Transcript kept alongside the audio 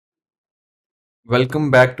Welcome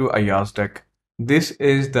back to Ayaz Tech. This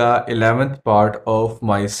is the 11th part of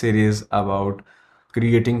my series about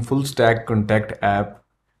creating full stack contact app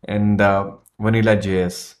in the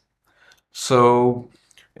Vanilla.js. So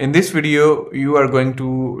in this video, you are going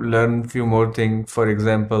to learn few more things. For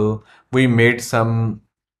example, we made some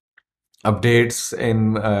updates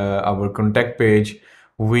in our contact page.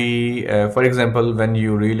 For example, when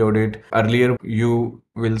you reload it earlier, you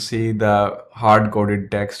will see the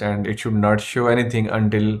hard-coded text and it should not show anything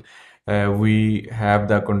until we have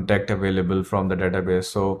the contact available from the database.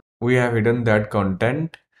 So we have hidden that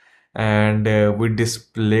content and we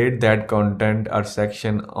displayed that content or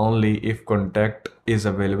section only if contact is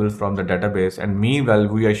available from the database, and meanwhile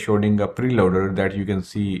we are showing a preloader that you can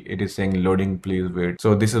see it is saying loading, please wait.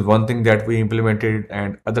 So this is one thing that we implemented,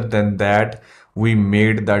 and other than that we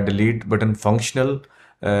made the delete button functional.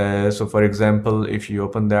 So for example, if you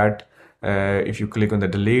open that, if you click on the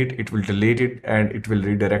delete, it will delete it and it will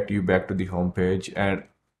redirect you back to the home page. And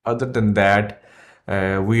other than that,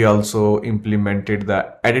 we also implemented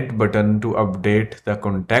the edit button to update the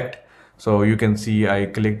contact. So you can see I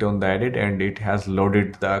clicked on the edit and it has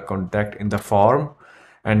loaded the contact in the form,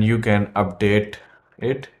 and you can update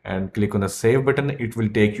it and click on the save button. It will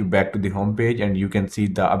take you back to the home page and you can see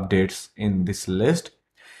the updates in this list.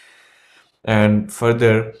 And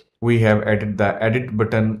further, we have added the edit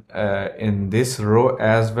button in this row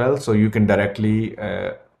as well. So you can directly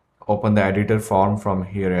open the editor form from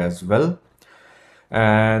here as well.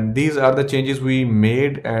 And these are the changes we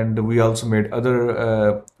made, and we also made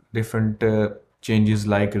other different changes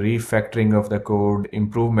like refactoring of the code,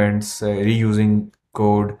 improvements, reusing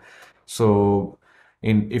code. So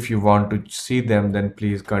if you want to see them, then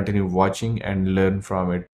please continue watching and learn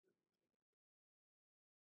from it.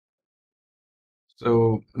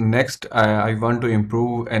 So next, I want to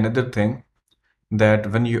improve another thing,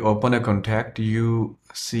 that when you open a contact, you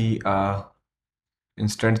see a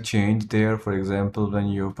instant change there. For example, when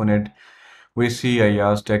you open it, we see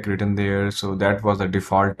Ayaz tech written there, so that was the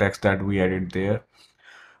default text that we added there.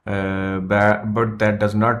 But that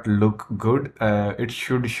does not look good. It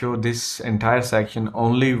should show this entire section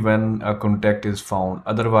only when a contact is found.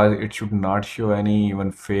 Otherwise, it should not show any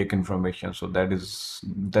even fake information. So that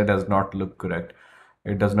does not look correct.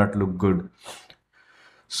 It does not look good.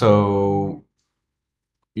 So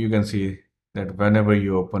you can see that whenever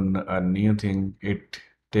you open a new thing, it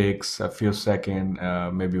takes a few seconds,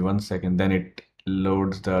 maybe 1 second, then it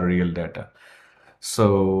loads the real data.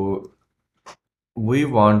 So we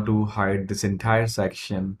want to hide this entire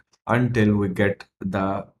section until we get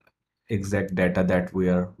the exact data that we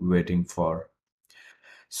are waiting for.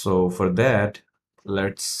 So for that,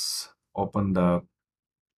 let's open the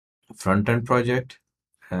front-end project,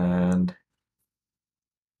 and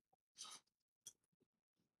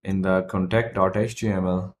in the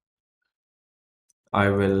contact.html, I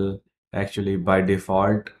will actually by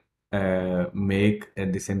default make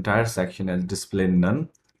this entire section as display none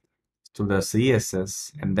to the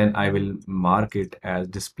CSS, and then I will mark it as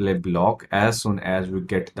display block as soon as we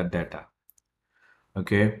get the data.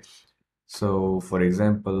 Okay, so for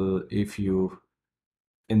example, if you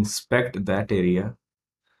inspect that area,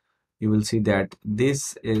 you will see that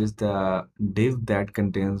this is the div that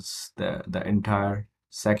contains the entire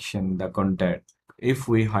section, the content. If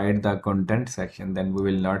we hide the content section, then we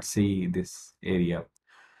will not see this area.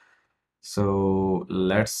 So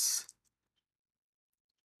let's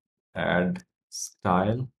add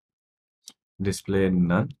style display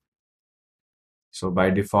none. So by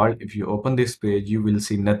default, if you open this page, you will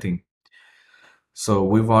see nothing. So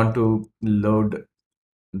we want to load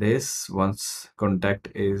this once contact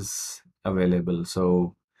is available.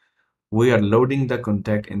 So we are loading the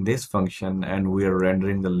contact in this function and we are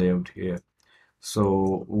rendering the layout here.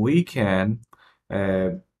 So we can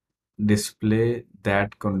uh, display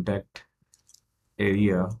that contact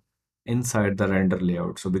area inside the render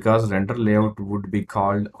layout. So because render layout would be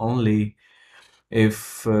called only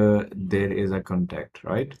if there is a contact,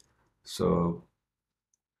 right? So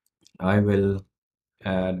I will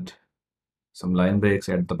add some line breaks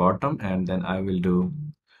at the bottom, and then I will do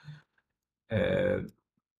uh,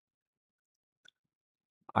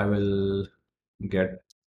 I will get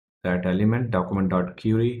that element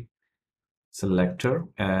document.query selector,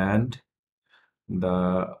 and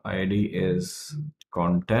the ID is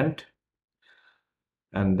content,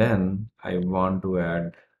 and then I want to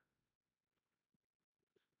add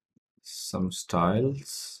some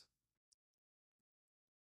styles.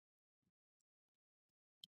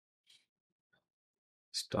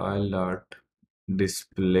 Style dot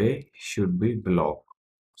display should be block.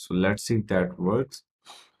 So let's see if that works.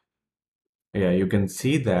 Yeah, you can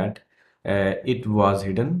see that it was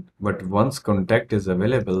hidden, but once contact is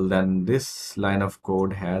available, then this line of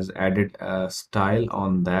code has added a style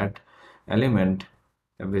on that element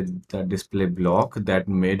with the display block that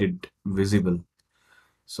made it visible.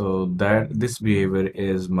 So that this behavior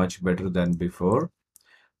is much better than before.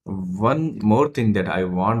 One more thing that I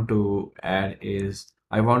want to add is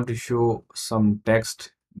I want to show some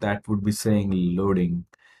text that would be saying loading.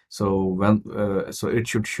 So so it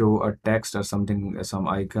should show a text or something, some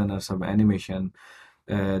icon or some animation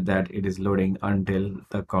that it is loading until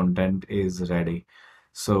the content is ready.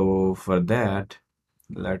 So for that,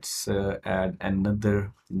 let's add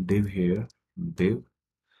another div here, div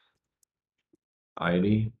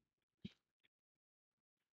ID.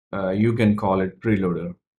 You can call it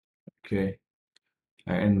preloader. Okay,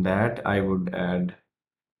 and that I would add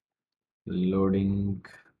loading,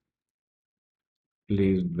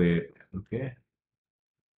 please wait. Okay,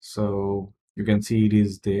 so you can see it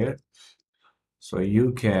is there. So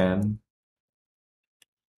you can,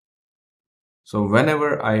 so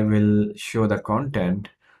whenever I will show the content,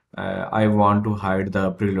 I want to hide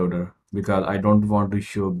the preloader because I don't want to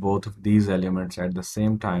show both of these elements at the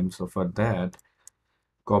same time. So for that,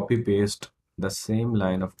 copy paste the same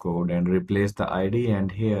line of code and replace the ID,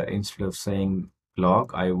 and here instead of saying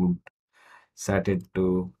log, I would set it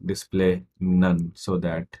to display none so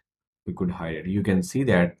that we could hide it. You can see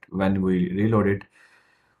that when we reload it,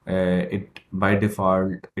 it by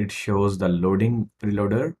default it shows the loading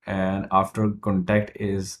preloader, and after contact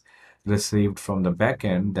is received from the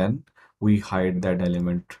backend, then we hide that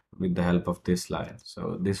element with the help of this line.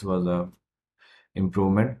 So this was a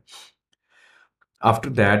improvement.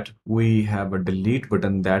 After that, we have a delete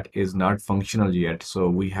button that is not functional yet, so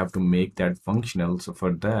we have to make that functional. So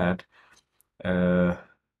for that, uh,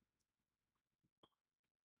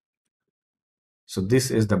 so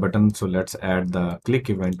this is the button. So let's add the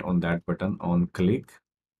click event on that button on click,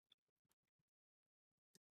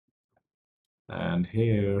 and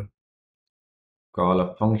here call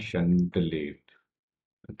a function delete.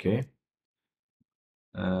 Okay.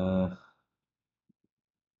 Uh,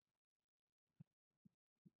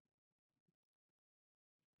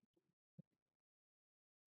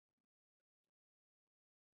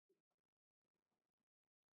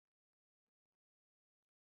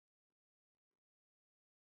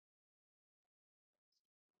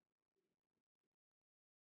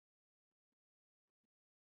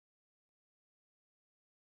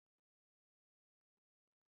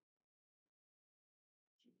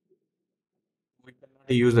 we cannot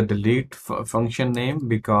use the delete function name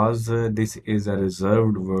because this is a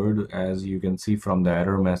reserved word. As you can see from the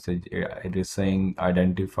error message, it is saying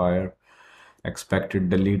identifier expected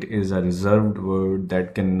delete is a reserved word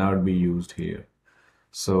that cannot be used here.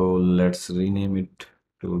 So let's rename it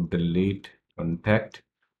to delete contact,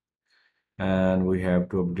 and we have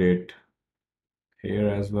to update here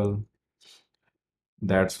as well.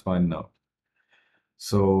 That's fine now.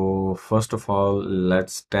 So first of all,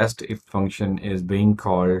 let's test if function is being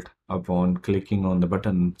called upon clicking on the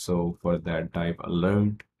button. So for that, type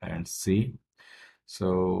alert and see.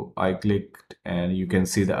 So I clicked and you can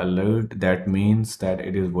see the alert. That means that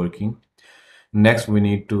it is working. Next, we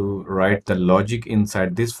need to write the logic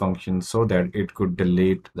inside this function so that it could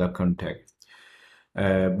delete the contact.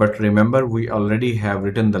 But remember, we already have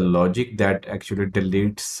written the logic that actually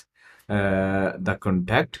deletes the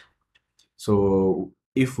contact. So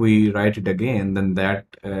if we write it again, then that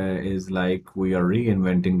is like we are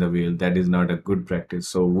reinventing the wheel. That is not a good practice.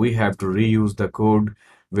 So we have to reuse the code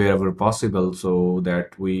wherever possible so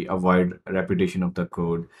that we avoid repetition of the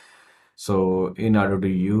code. So in order to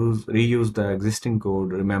reuse the existing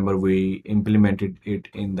code, remember we implemented it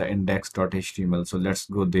in the index.html. So let's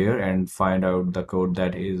go there and find out the code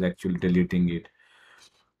that is actually deleting it.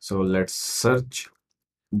 So let's search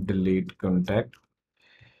delete contact.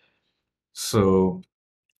 So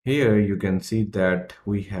here you can see that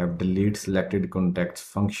we have delete selected contacts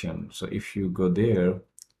function. So if you go there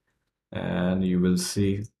and you will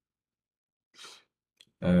see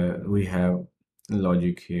we have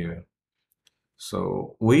logic here.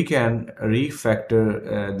 So we can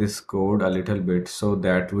refactor this code a little bit so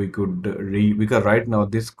that we could because right now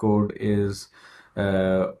this code is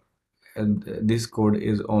uh, and this code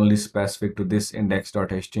is only specific to this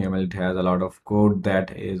index.html. It has a lot of code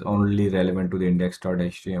that is only relevant to the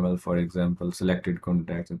index.html, for example, selected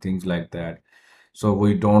contacts and things like that. So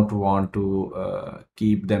we don't want to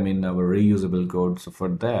keep them in our reusable code. So for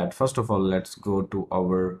that, first of all, let's go to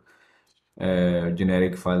our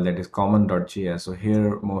generic file that is common.js. So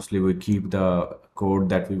here mostly we keep the code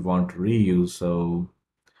that we want to reuse. So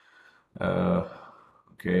uh,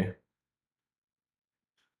 okay,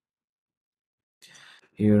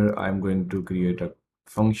 here I'm going to create a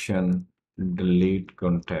function delete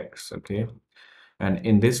context, okay? And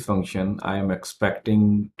in this function, I am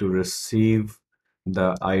expecting to receive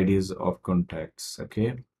the IDs of contacts,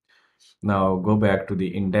 okay? Now go back to the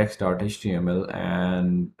index.html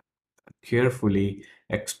and carefully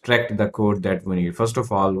extract the code that we need. First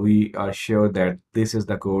of all, we are sure that this is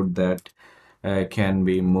the code that can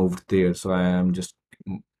be moved there. So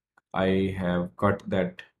I have cut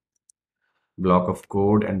that block of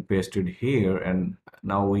code and pasted here, and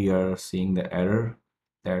now we are seeing the error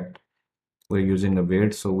that we're using a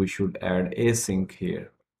wait, so we should add async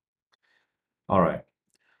here. All right,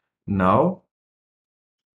 now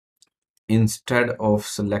instead of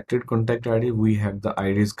selected contact ID, we have the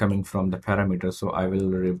IDs coming from the parameter, so I will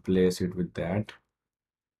replace it with that.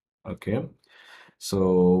 Okay,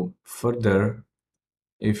 so further,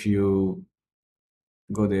 if you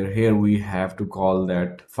go there, here we have to call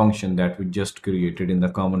that function that we just created in the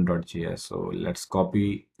common.js. So let's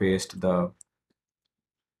copy paste the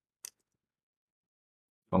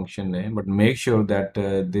function name, but make sure that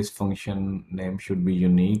this function name should be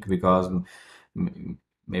unique, because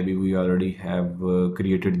maybe we already have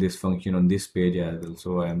created this function on this page as well.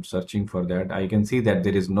 So I am searching for that. I can see that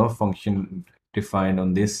there is no function defined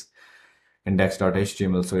on this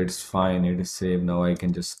index.html, so it's fine, it is saved. Now I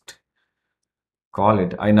can just call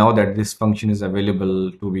it. I know that this function is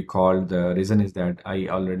available to be called. The reason is that I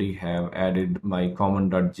already have added my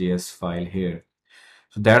common.js file here.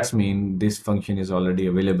 So that's mean this function is already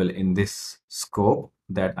available in this scope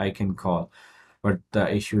that I can call. But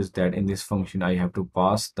the issue is that in this function, I have to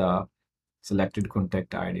pass the selected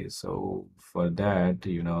contact ID. So for that,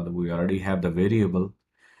 we already have the variable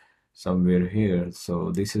somewhere here.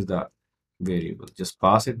 So this is the variable. Just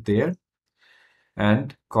pass it there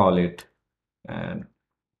and call it. And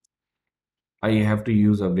I have to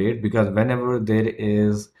use await, because whenever there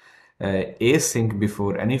is async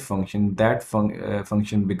before any function, that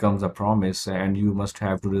function becomes a promise, and you must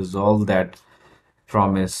have to resolve that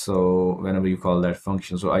promise. So whenever you call that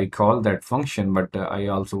function, so I call that function, but I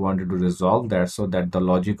also wanted to resolve that so that the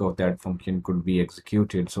logic of that function could be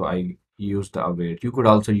executed. So I used the await. You could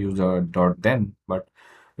also use a dot then, but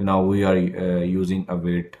we are using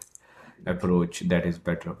await approach. That is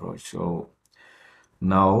better approach. So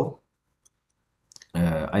now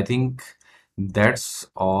I think that's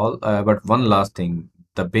all. But one last thing,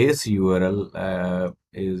 the base URL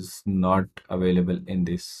is not available in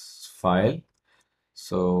this file.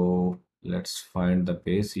 So let's find the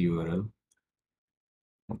base URL.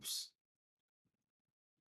 Oops.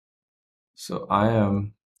 So I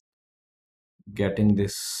am getting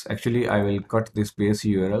this. Actually, I will cut this base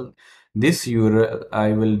URL. This URL,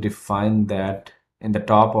 I will define that in the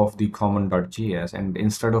top of the common.js, and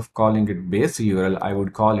instead of calling it base URL, I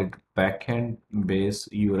would call it backend base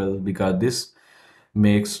URL, because this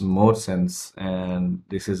makes more sense and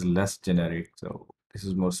this is less generic. So this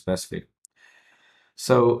is more specific.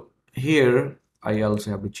 So here I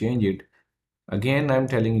also have to change it. Again, I'm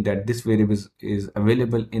telling you that this variable is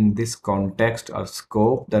available in this context or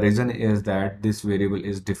scope. The reason is that this variable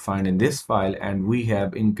is defined in this file, and we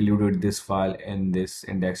have included this file in this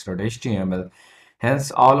index.html.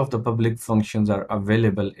 Hence, all of the public functions are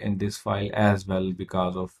available in this file as well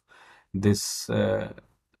because of this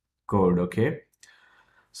code. Okay.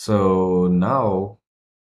 So now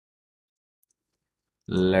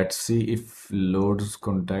let's see if loads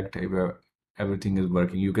contact everything is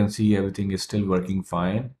working. You can see everything is still working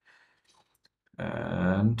fine.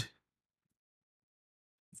 And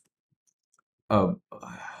uh,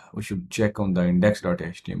 we should check on the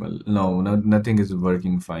index.html. No, nothing is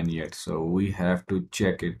working fine yet. So we have to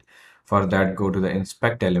check it. For that, go to the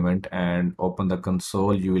inspect element and open the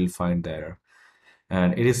console. You will find the error.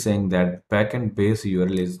 And it is saying that backend base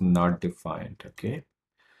URL is not defined. Okay.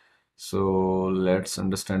 So let's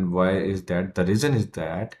understand why is that. The reason is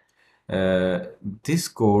that uh, this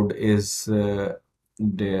code is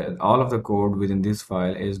all of the code within this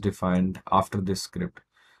file is defined after this script.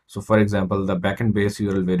 So for example, the backend base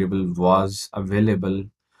URL variable was available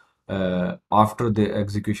after the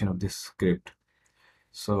execution of this script.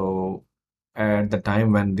 So at the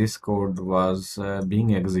time when this code was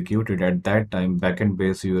being executed, at that time backend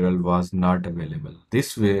base URL was not available.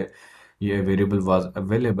 This way, yeah, variable was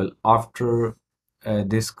available after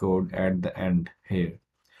this code at the end here.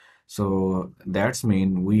 So that's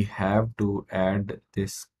mean we have to add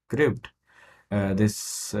this script,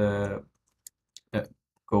 this uh,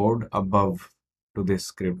 code above to this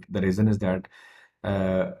script. The reason is that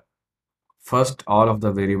uh, first all of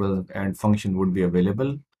the variables and function would be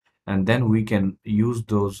available, and then we can use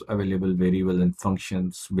those available variables and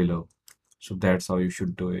functions below. So that's how you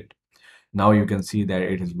should do it. Now you can see that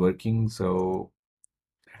it is working, so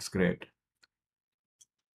that's great.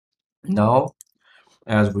 Now,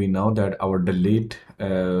 as we know that our delete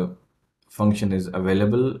function is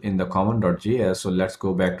available in the common.js, so let's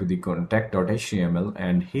go back to the contact.html,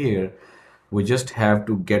 and here we just have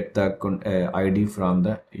to get the ID from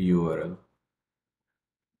the URL.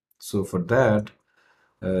 So for that,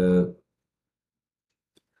 uh,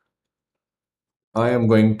 I am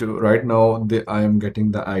going to right now I am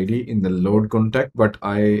getting the ID in the load contact, but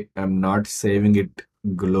I am not saving it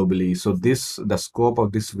globally. So the scope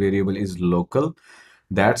of this variable is local.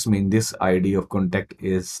 That's mean this ID of contact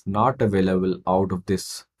is not available out of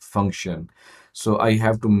this function. So I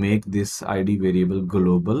have to make this ID variable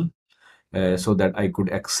global, so that I could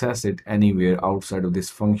access it anywhere outside of this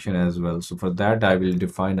function as well. So for that, I will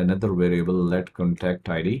define another variable, let contact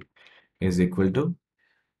ID is equal to,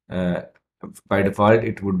 uh, by default,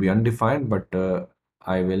 it would be undefined, but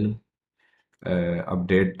I will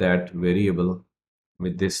update that variable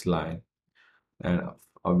with this line. And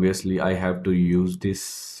obviously, I have to use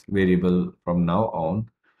this variable from now on,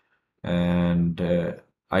 and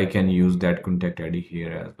I can use that contact ID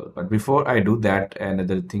here as well. But before I do that,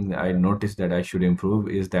 another thing I noticed that I should improve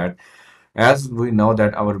is that as we know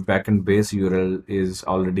that our backend base URL is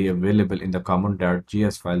already available in the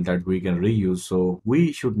common.js file that we can reuse, so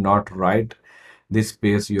we should not write this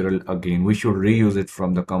base URL again. We should reuse it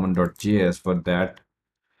from the common.js. For that,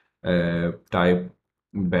 type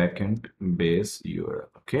backend base URL.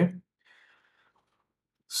 Okay.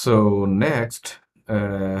 So next,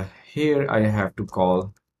 here I have to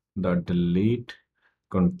call the delete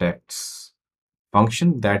contacts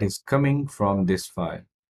function that is coming from this file.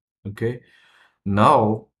 Okay.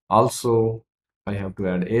 Now also I have to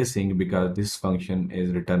add async because this function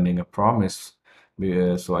is returning a promise.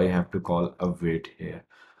 So I have to call await here.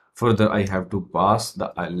 Further, I have to pass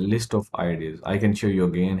the list of IDs. I can show you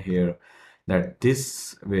again here that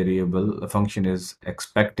this variable function is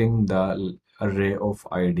expecting the array of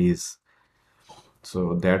IDs.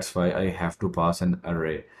 So that's why I have to pass an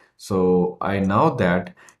array. So I know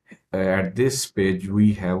that at this page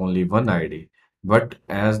we have only one ID, but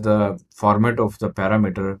as the format of the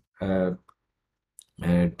parameter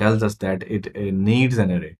tells us that it needs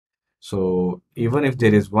an array. So even if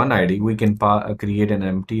there is one ID, we can create an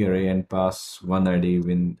empty array and pass one ID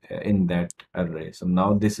in that array. So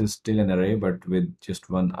now this is still an array, but with just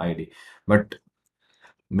one ID. But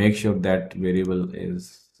make sure that variable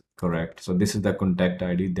is correct. So this is the contact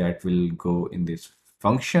ID that will go in this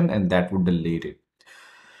function, and that would delete it.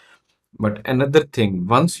 But another thing,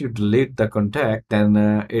 once you delete the contact, then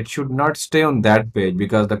it should not stay on that page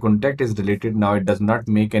because the contact is deleted. Now it does not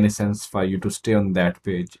make any sense for you to stay on that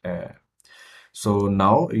page. So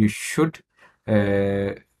now uh, you should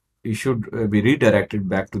be redirected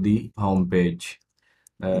back to the home page.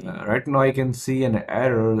 Right now I can see an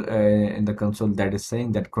error in the console that is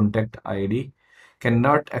saying that contact ID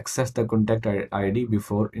cannot access the contact ID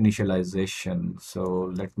before initialization.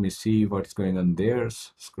 So let me see what's going on there.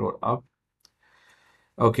 Scroll up.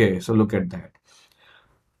 Okay, so look at that.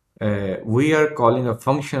 We are calling a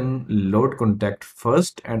function load contact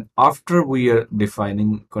first, and after we are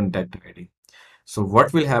defining contact ID. So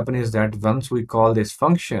what will happen is that once we call this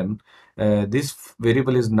function, this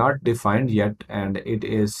variable is not defined yet, and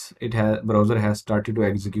browser has started to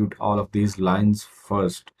execute all of these lines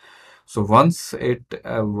first. So once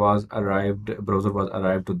browser was arrived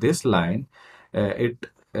to this line, it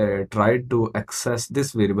tried to access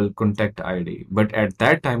this variable contact ID, but at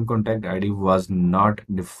that time contact ID was not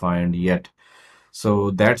defined yet.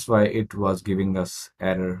 So that's why it was giving us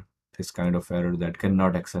error, this kind of error that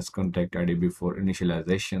cannot access contact ID before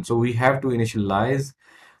initialization. So we have to initialize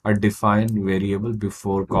a defined variable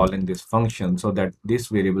before calling this function so that this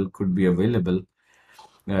variable could be uh,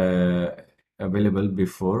 available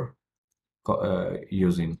before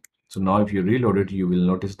using. So now if you reload it, you will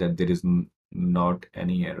notice that there is not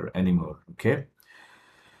any error anymore. Okay.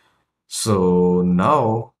 So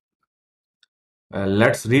now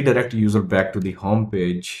let's redirect user back to the home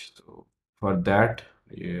page. So for that,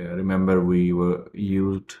 remember we were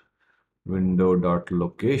used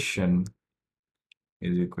window.location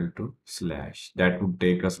is equal to slash. That would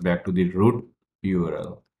take us back to the root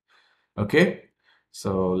URL. Okay,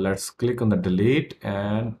 so let's click on the delete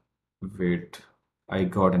and wait. I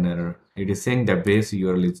got an error. It is saying that base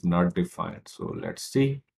URL is not defined. So let's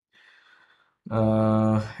see.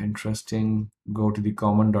 Interesting. Go to the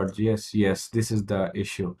common.js. Yes, this is the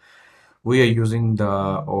issue. We are using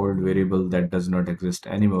the old variable that does not exist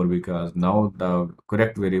anymore because now the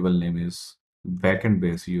correct variable name is backend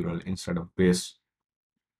base URL instead of base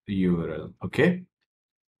URL. Okay.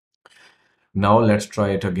 Now let's try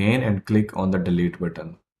it again and click on the delete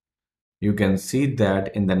button. You can see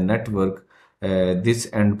that in the network, this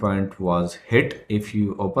endpoint was hit. If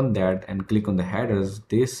you open that and click on the headers,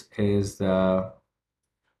 this is the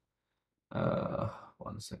uh,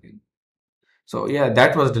 one second. So yeah,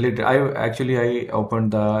 that was deleted. I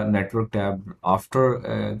opened the network tab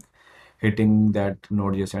after hitting that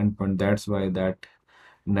Node.js endpoint. That's why that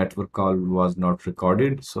network call was not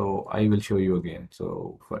recorded. So I will show you again.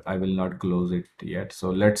 So I will not close it yet.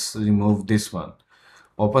 So let's remove this one.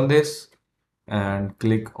 Open this and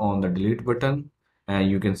click on the delete button, and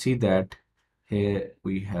you can see that here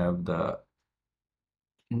we have the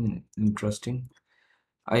interesting.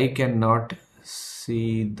 I cannot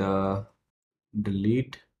see the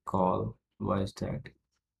delete call. Why is that?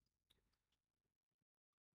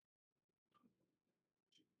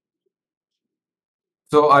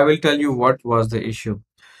 So I will tell you what was the issue.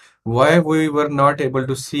 Why we were not able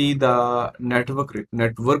to see the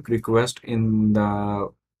network request in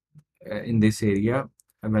this area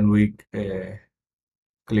when we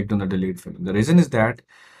clicked on the delete film. The reason is that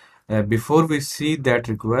before we see that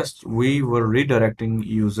request, we were redirecting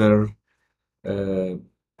user uh,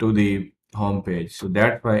 to the home page. So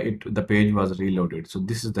that's why the page was reloaded. So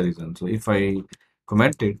this is the reason. So if I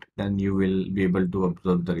comment it, then you will be able to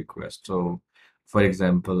observe the request. So for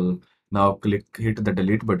example, now hit the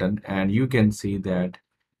delete button, and you can see that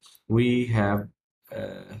we have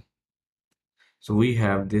uh, we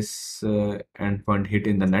have this endpoint hit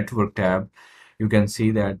in the network tab. You can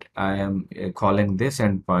see that I am calling this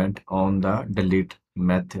endpoint on the delete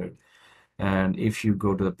method. And if you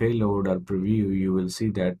go to the payload or preview, you will see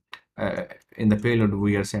that uh, in the payload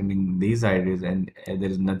we are sending these IDs, and there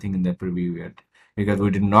is nothing in the preview yet because we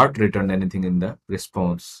did not return anything in the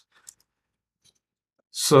response.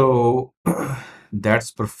 So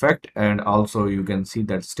that's perfect. And also you can see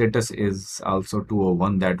that status is also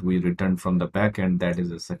 201 that we returned from the backend. That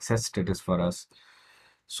is a success status for us.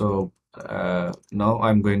 So now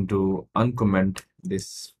I'm going to uncomment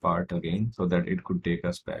this part again so that it could take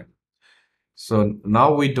us back. So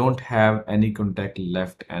now we don't have any contact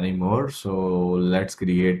left anymore. So let's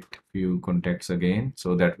create few contacts again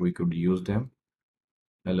so that we could use them.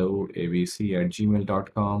 Hello,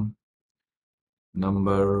 abc@gmail.com,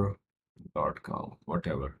 number.com,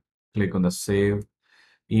 whatever. Click on the save.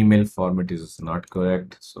 Email format is not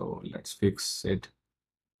correct. So let's fix it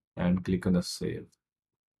and click on the save.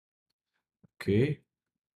 Okay,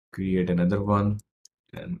 create another one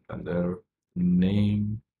and under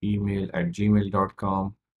name,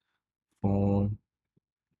 email@gmail.com, phone,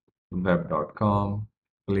 web.com.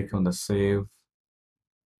 Click on the save.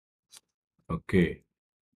 Okay.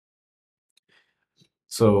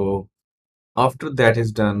 So after that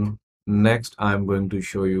is done, next I'm going to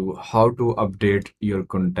show you how to update your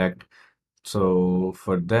contact. So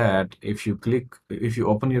for that, if you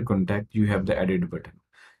open your contact, you have the edit button.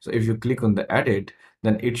 So if you click on the edit,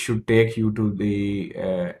 then it should take you to the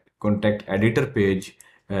contact editor page,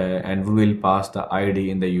 and we will pass the ID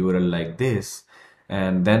in the URL like this.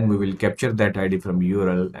 And then we will capture that ID from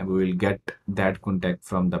URL, and we will get that contact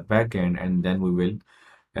from the backend, and then we will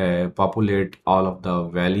populate all of the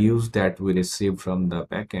values that we receive from the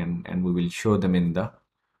backend, and we will show them in the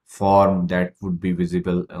form that would be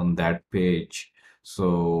visible on that page.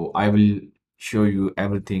 So I will show you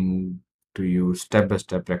everything to you step by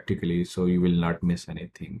step practically, so you will not miss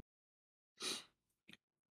anything.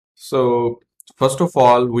 So first of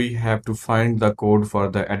all, we have to find the code for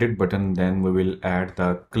the edit button, then we will add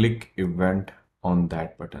the click event on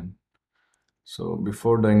that button. So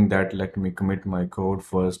before doing that, let me commit my code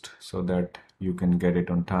first so that you can get it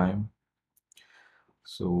on time.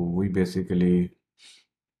 So we basically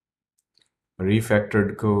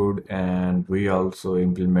refactored code, and we also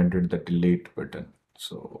implemented the delete button.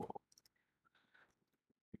 So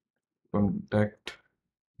contact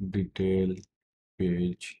detail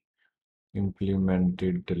page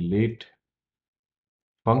implemented delete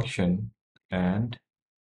function and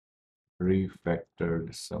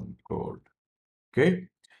refactored some code. Okay,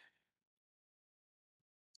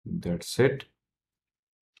 that's it.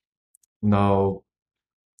 Now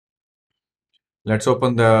let's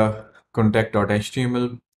open the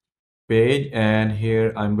contact.html page, and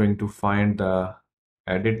here I'm going to find the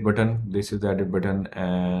edit button. This is the edit button,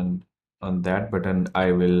 and on that button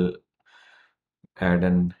I will add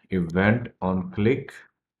an event on click.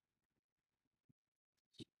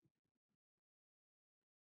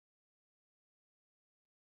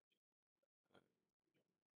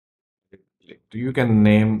 You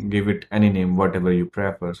can give it any name, whatever you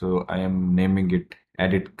prefer. So I am naming it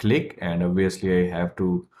edit click, and obviously I have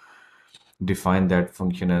to define that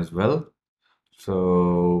function as well.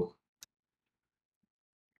 So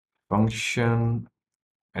function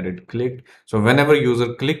edit clicked. So whenever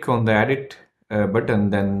user click on the edit button,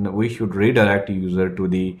 then we should redirect user to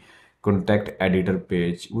the contact editor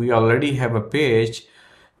page. We already have a page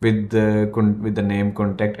with the name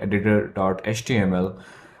contact editor.html.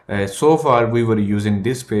 So far we were using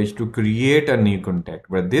this page to create a new contact,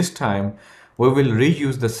 but this time we will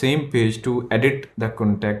reuse the same page to edit the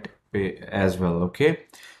contact as well. Okay,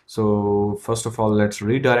 so first of all, let's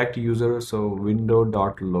redirect user. So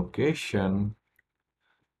window.location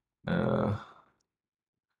uh,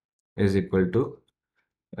 is equal to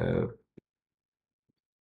uh,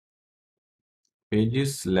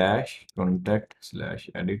 pages slash contact slash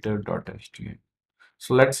editor.html.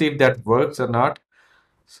 So let's see if that works or not.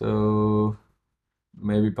 So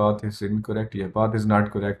maybe path is incorrect. Yeah, path is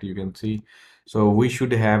not correct. You can see. So we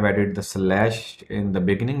should have added the slash in the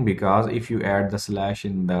beginning, because if you add the slash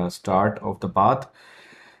in the start of the path,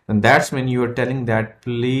 and that's when you are telling that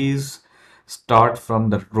please start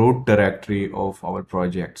from the root directory of our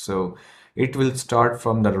project. So it will start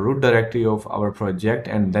from the root directory of our project,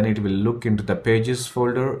 and then it will look into the pages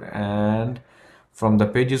folder, and from the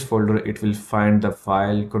pages folder it will find the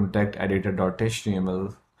file contact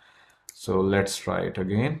editor.html. So let's try it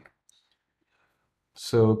again.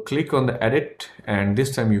 So click on the edit, and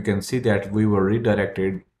this time you can see that we were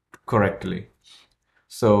redirected correctly.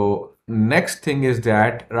 So next thing is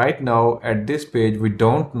that right now at this page, we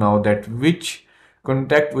don't know that which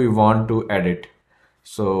contact we want to edit.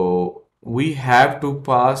 So we have to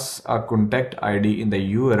pass a contact ID in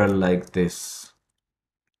the URL like this.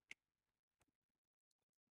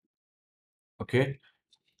 Okay,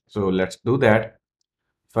 so let's do that.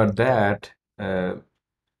 For that,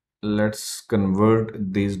 let's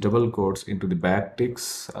convert these double quotes into the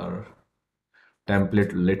backticks or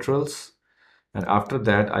template literals. And after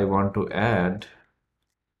that, I want to add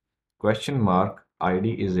question mark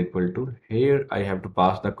id is equal to, here I have to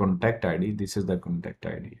pass the contact id. This is the contact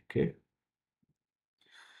id. Okay,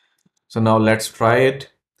 so now let's try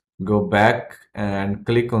it. Go back and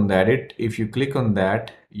click on the edit. If you click on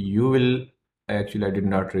that, you will actually, I did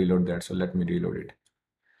not reload that, so let me reload it.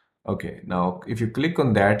 Okay, now if you click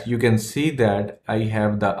on that, you can see that I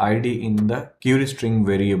have the id in the query string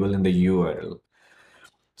variable in the URL.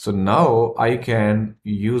 So now I can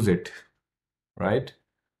use it, right?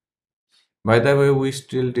 By the way, we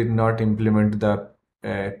still did not implement the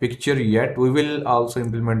picture yet. We will also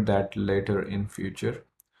implement that later in future.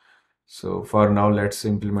 So for now, let's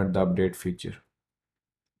implement the update feature.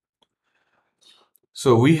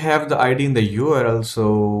 So we have the ID in the URL.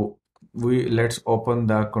 So let's open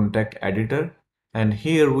the contact editor. And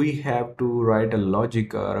here we have to write a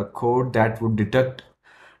logic or a code that would detect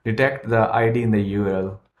the ID in the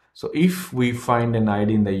URL. So if we find an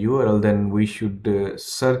ID in the URL, then we should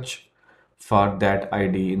search for that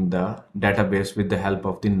ID in the database with the help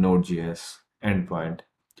of the Node.js endpoint.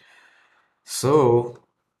 So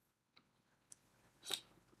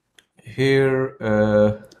here,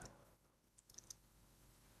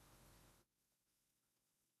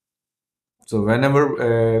 so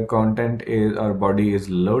whenever content is or body is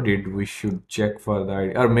loaded, we should check for the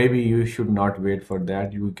ID, or maybe you should not wait for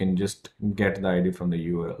that. You can just get the ID from the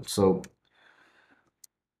URL. So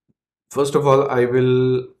first of all, I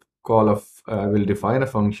will define a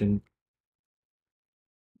function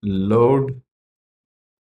load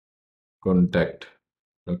contact.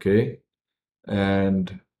 Okay,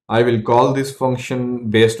 and I will call this function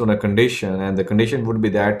based on a condition, and the condition would be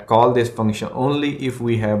that call this function only if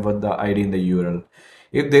we have the ID in the URL.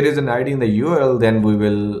 If there is an ID in the URL, then we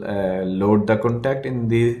will load the contact in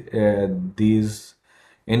these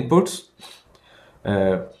inputs.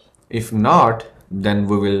 Uh, if not, then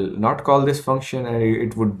we will not call this function, and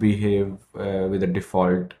it would behave with a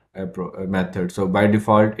default method. So by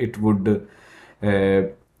default, uh,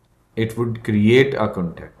 it would create a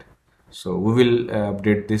contact. So we will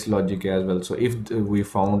update this logic as well. So if we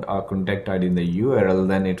found our contact ID in the URL,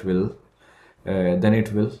 then it will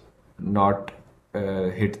not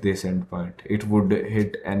hit this endpoint. It would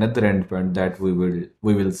hit another endpoint that we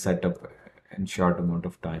will set up in short amount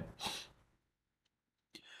of time.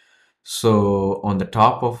 So on the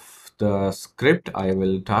top of the script, I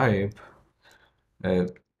will type uh,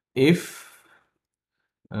 if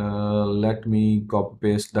let me copy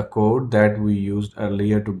paste the code that we used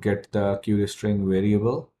earlier to get the query string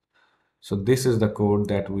variable. So this is the code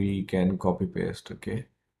that we can copy paste. Okay.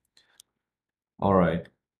 All right.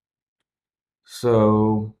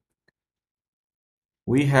 So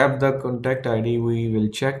we have the contact ID. We will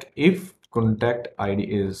check if contact ID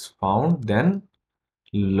is found, then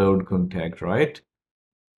load contact, right?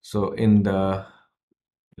 So in the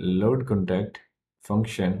load contact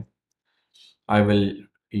function, I will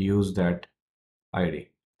use that ID.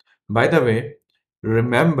 By the way,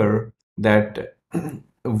 remember that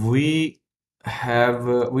we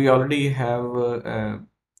we already have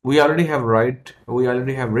we already have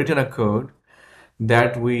written a code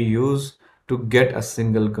that we use to get a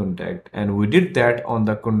single contact, and we did that on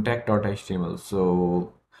the contact.html.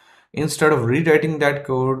 So instead of rewriting that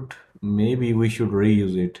code, maybe we should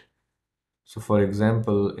reuse it. So for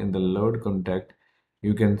example, in the load contact,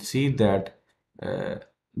 you can see that uh,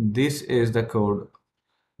 this is the code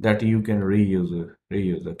that you can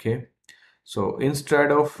reuse, okay? So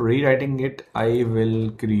instead of rewriting it, I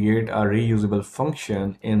will create a reusable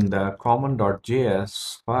function in the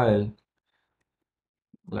common.js file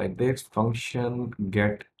like this function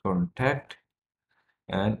get contact,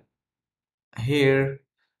 and here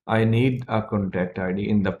I need a contact ID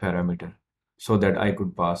in the parameter so that I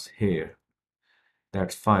could pass here.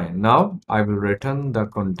 That's fine. Now I will return the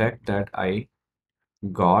contact that I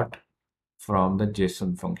got from the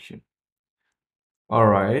JSON function. All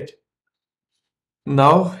right.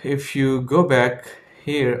 Now, if you go back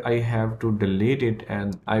here, I have to delete it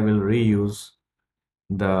and I will reuse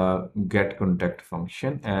the get contact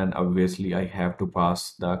function, and obviously I have to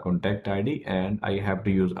pass the contact ID and I have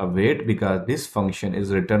to use await because this function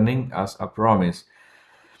is returning us a promise.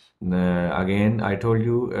 Again, I told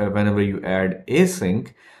you whenever you add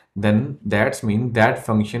async, then that's mean that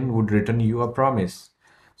function would return you a promise.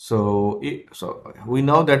 So we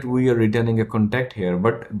know that we are returning a contact here,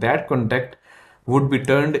 but that contact would be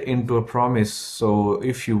turned into a promise. So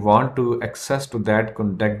if you want to access to that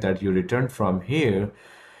contact that you returned from here,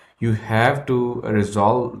 you have to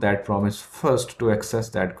resolve that promise first to access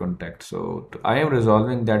that contact. So I am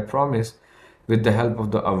resolving that promise with the help of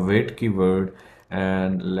the await keyword,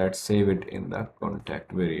 and let's save it in the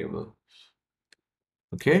contact variable.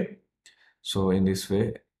 Okay, so in this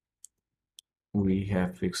way we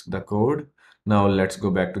have fixed the code. Now let's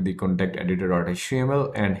go back to the contact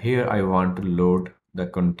editor.html, and here I want to load the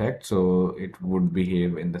contact so it would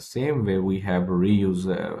behave in the same way. We have reuse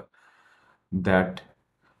that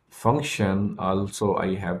function. Also,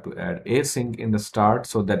 I have to add async in the start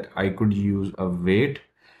so that I could use a wait,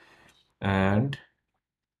 and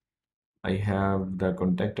I have the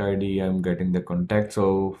contact ID. I'm getting the contact.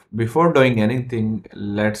 So before doing anything,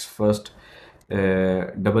 let's first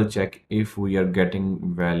double check if we are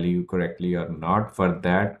getting value correctly or not. For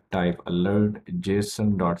that, type alert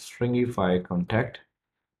json.stringify contact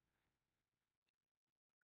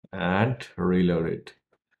and reload it.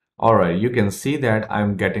 All right, you can see that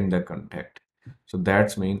I'm getting the contact. So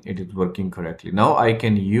that's mean it is working correctly. Now I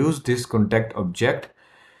can use this contact object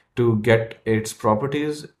to get its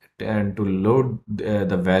properties and to load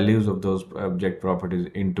the values of those object properties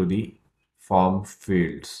into the form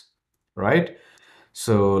fields, right?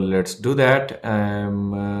 So let's do that.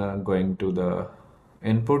 I'm going to the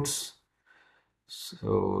inputs.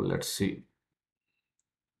 So let's see.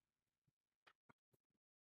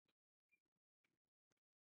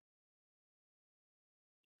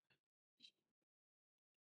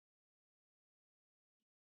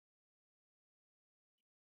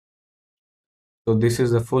 So this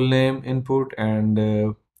is the full name input,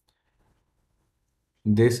 and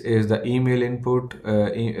this is the email input,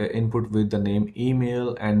 input with the name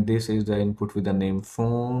email, and this is the input with the name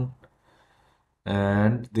phone,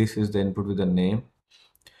 and this is the input with the name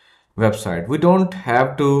website. We don't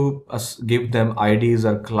have to give them IDs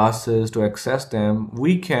or classes to access them.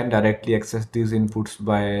 We can directly access these inputs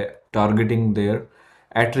by targeting their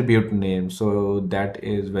attribute name. So that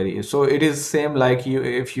is very, so it is same like you,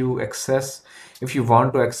 if you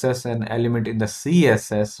want to access an element in the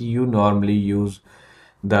CSS, you normally use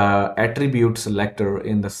the attribute selector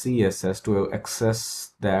in the CSS to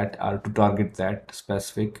access that or to target that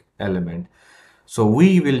specific element. So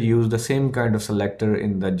we will use the same kind of selector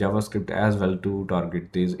in the JavaScript as well to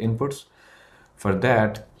target these inputs. For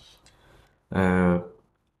that, uh,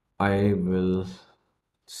 I will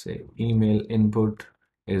say email input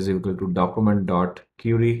is equal to document dot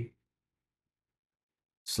query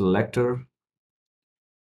selector,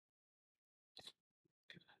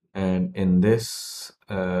 and in this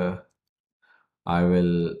I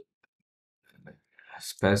will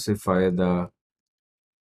specify the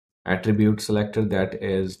attribute selector, that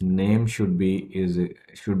is name should be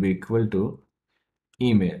equal to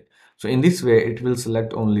email. So in this way it will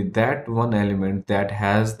select only that one element that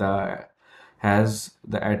has the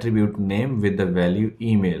attribute name with the value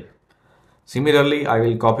email. Similarly, I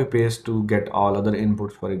will copy paste to get all other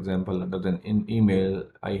inputs. For example, other than in email,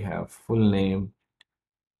 I have full name,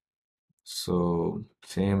 So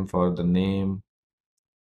same for the name.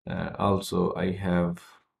 Also, I have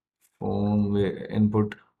phone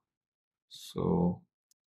input. So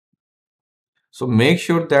make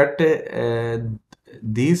sure that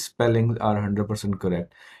these spellings are 100%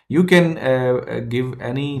 correct. You can give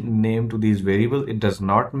any name to these variables. It does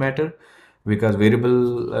not matter because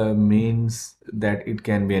variable means that it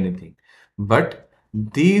can be anything. But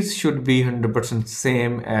these should be 100%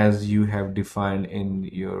 same as you have defined in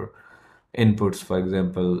your inputs. For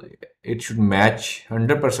example, it should match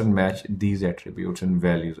 100% match these attributes and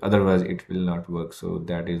values. Otherwise, it will not work. So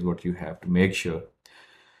that is what you have to make sure.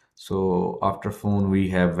 So after phone, we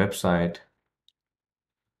have website,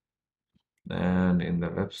 and in the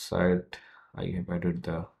website, I have added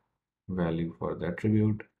the value for the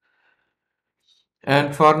attribute.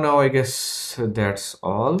 And for now, I guess that's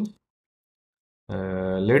all.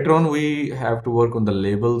 Later on, we have to work on the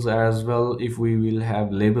labels as well. If we will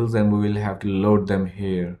have labels, then we will have to load them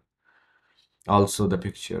here. Also, the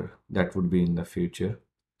picture that would be in the future.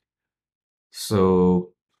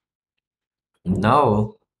 So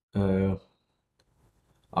now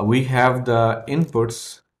we have the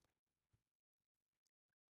inputs.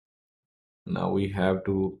 Now we have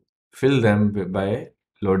to fill them by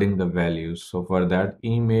loading the values. So for that,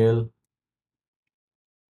 email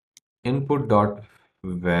input dot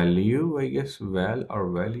value, I guess val or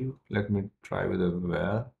value. Let me try with a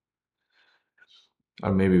val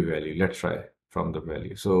or maybe value. Let's try from the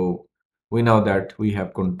value. So we know that we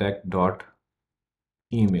have contact dot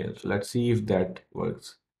email. So let's see if that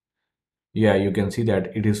works. Yeah, you can see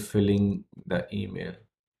that it is filling the email.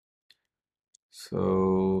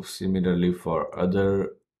 So similarly for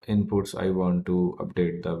other inputs, I want to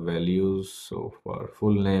update the values. So for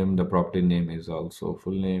full name, the property name is also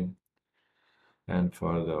full name. And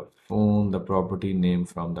for the phone, the property name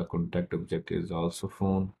from the contact object is also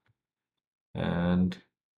phone. And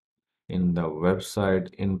in the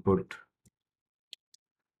website input,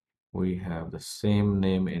 we have the same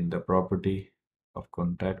name in the property of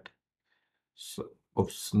contact. So,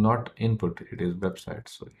 oops, not input, it is website,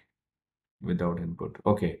 sorry, without input.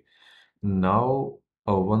 Okay, now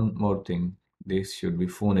one more thing. This should be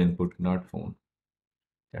phone input, not phone.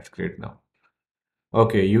 That's great now.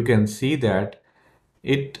 Okay, you can see that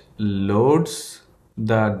it loads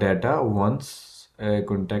the data once a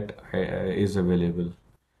contact is available.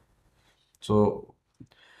 So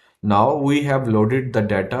now we have loaded the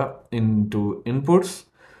data into inputs.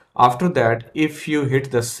 After that, if you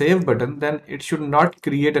hit the save button, then it should not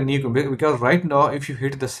create a new because right now, if you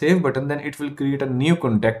hit the save button, then it will create a new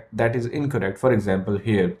contact that is incorrect. For example,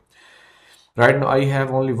 here, right now I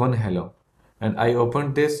have only one hello, and I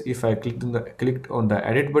opened this. If I clicked on the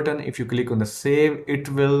edit button, if you click on the save, it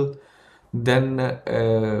will then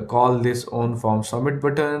call this on form submit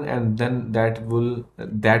button, and then that will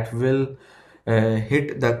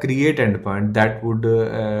hit the create endpoint. That would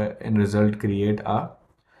in result create a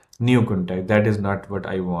new contact. That is not what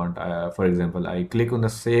I want. For example, I click on the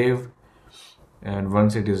save, and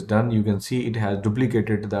once it is done, you can see it has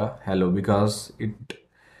duplicated the hello because it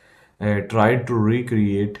tried to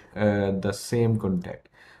recreate the same contact.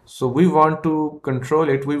 So we want to control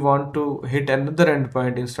it. We want to hit another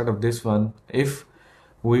endpoint instead of this one if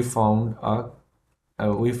we found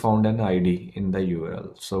an ID in the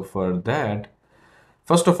URL. So for that,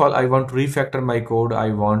 first of all, I want to refactor my code. I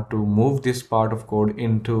want to move this part of code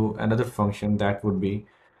into another function that would be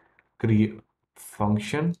create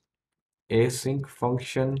function, async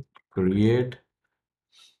function, create.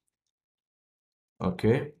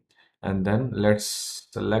 Okay, and then let's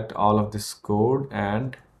select all of this code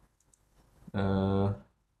and uh,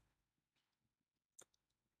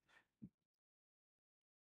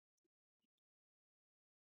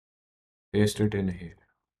 paste it in here.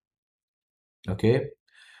 Okay,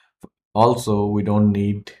 also we don't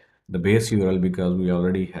need the base URL because we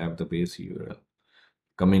already have the base URL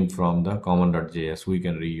coming from the common.js. We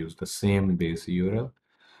can reuse the same base URL.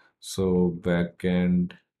 So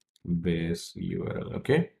backend base URL.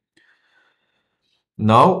 Okay,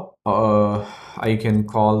 now I can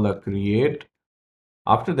call the create.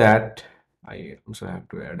 After that, I also have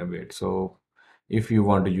to add a wait. So if you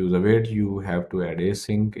want to use a wait, you have to add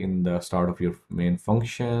async in the start of your main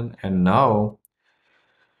function. And now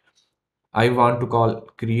I want to call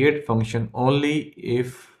create function only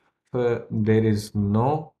if there is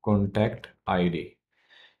no contact ID.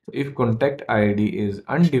 If contact ID is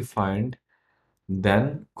undefined,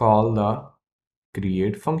 then call the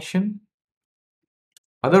create function.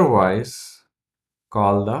 Otherwise,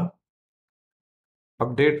 call the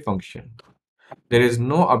update function. There is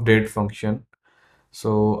no update function,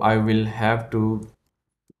 so I will have to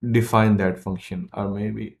define that function, or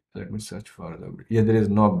maybe let me search for the update. Yeah, there is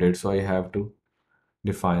no update, so I have to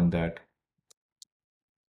define that.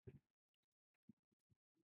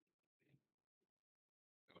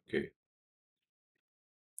 Okay,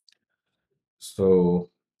 so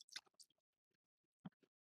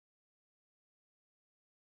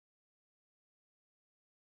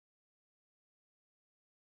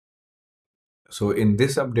in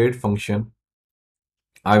this update function,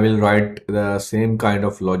 I will write the same kind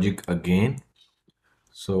of logic again.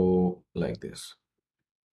 So like this.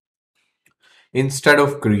 Instead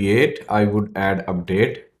of create, I would add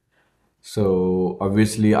update. So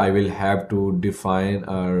obviously I will have to define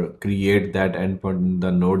or create that endpoint in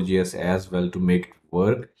the Node.js as well to make it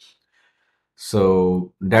work.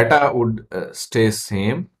 So data would stay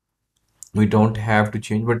same. We don't have to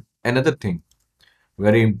change. But another thing,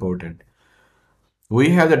 very important,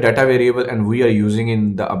 we have the data variable and we are using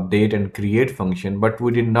in the update and create function, but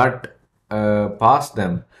we did not pass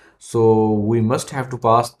them. So we must have to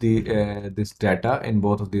pass the this data in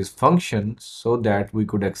both of these functions so that we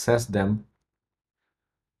could access them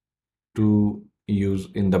to use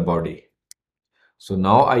in the body. So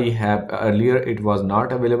now I have, earlier it was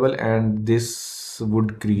not available, and this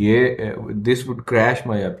would crash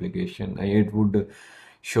my application, and it would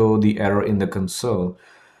show the error in the console.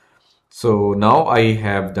 So now I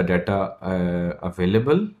have the data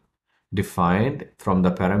available, defined from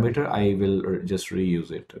the parameter. I will just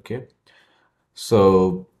reuse it. Okay.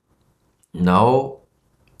 So now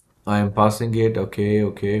I am passing it. Okay.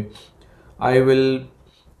 Okay. I will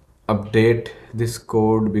update this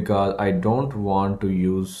code because I don't want to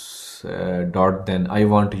use dot, then I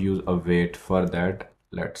want to use await. For that,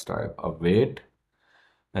 let's type await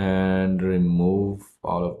and remove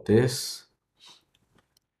all of this.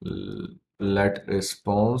 Let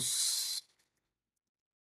response,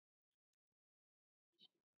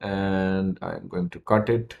 and I'm going to cut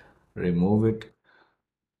it, remove it,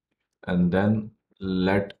 and then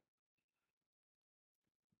let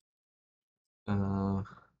uh,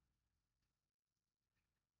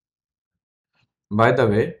 by the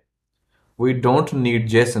way, we don't need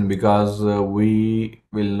JSON because we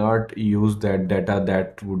will not use that data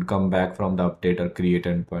that would come back from the update or create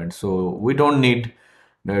endpoint. So we don't need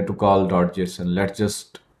to call .json. Let's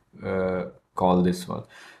just call this one.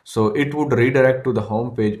 So it would redirect to the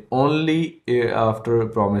home page only after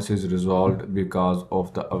promise is resolved because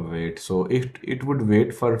of the await. So if it would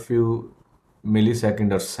wait for a few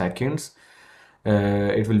milliseconds or seconds,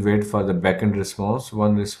 it will wait for the backend response.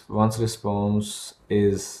 Once response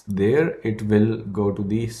is there, it will go to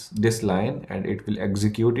this line and it will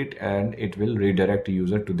execute it and it will redirect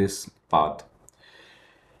user to this path.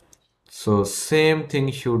 So same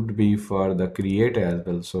thing should be for the create as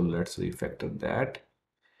well. So let's refactor that,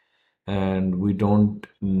 and we don't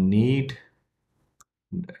need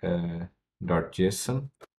uh, .json,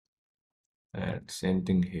 and same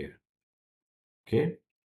thing here. Okay.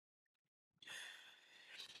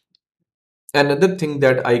 Another thing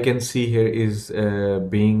that I can see here is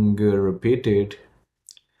being repeated.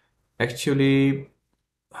 Actually,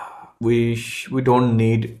 we don't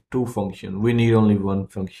need two functions. We need only one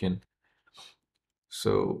function.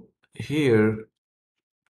 So here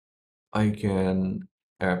I can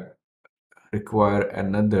require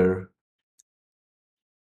another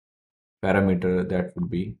parameter that would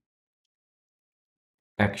be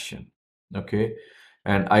action. Okay,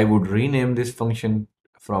 and I would rename this function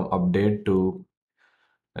from update to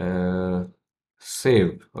uh,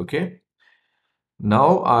 save. Okay,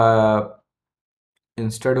 now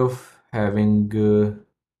instead of having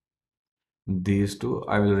these two,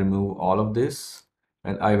 I will remove all of this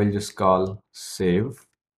and I will just call save,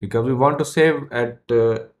 because we want to save at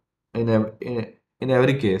in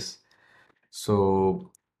every case.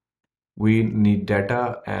 So we need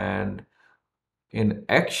data, and in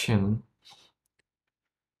action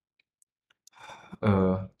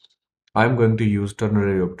uh, I'm going to use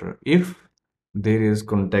ternary operator. If there is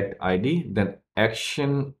contact ID, then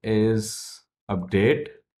action is update,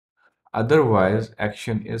 otherwise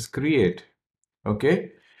action is create.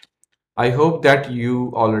 Okay, I hope that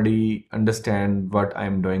you already understand what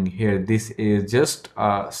I'm doing here. This is just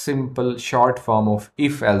a simple short form of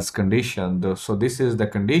if-else condition. So this is the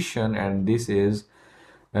condition and this is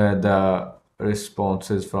the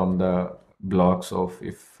responses from the blocks of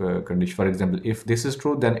if condition. For example, if this is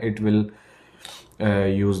true, then it will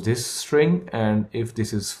use this string, and if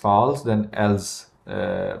this is false, then else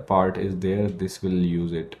part is there. This will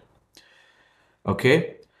use it.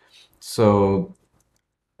 Okay, so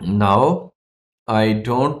now I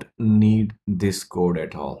don't need this code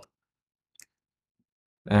at all.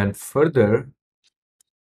 And further,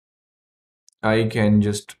 I can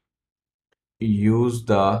just use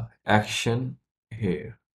the action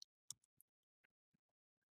here.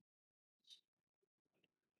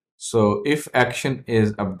 So if action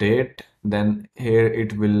is update, then here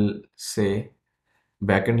it will say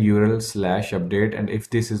backend URL slash update, and if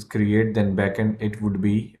this is create, then backend it would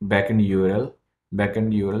be backend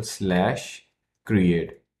URL slash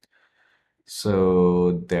create.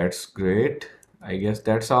 So that's great. I guess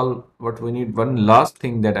that's all what we need. One last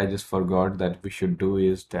thing that I just forgot that we should do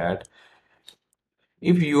is that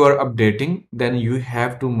if you are updating, then you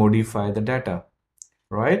have to modify the data,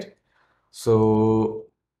 right? So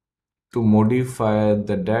to modify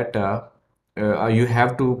the data, you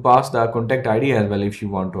have to pass the contact ID as well if you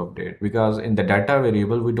want to update, because in the data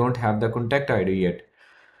variable we don't have the contact ID yet.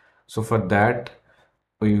 So for that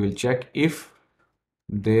we will check if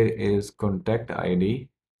there is contact ID,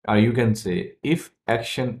 or you can say if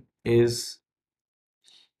action is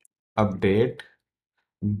update,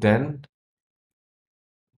 then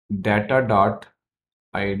data dot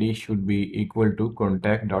id should be equal to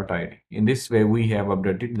contact dot id. In this way we have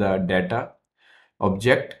updated the data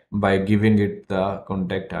object by giving it the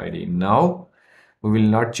contact ID. Now we will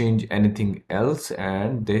not change anything else,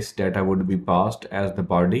 and this data would be passed as the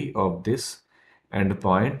body of this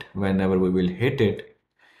endpoint whenever we will hit it.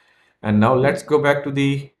 And now let's go back to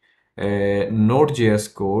the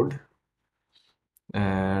Node.js code,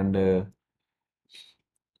 and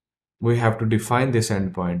we have to define this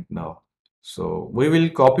endpoint now. So we will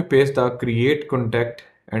copy paste the create contact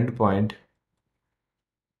endpoint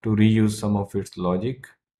to reuse some of its logic.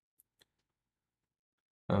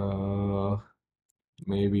 Uh,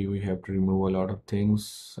 Maybe we have to remove a lot of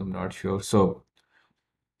things. I'm not sure. So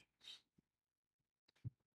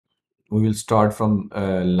we will start from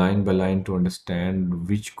line by line to understand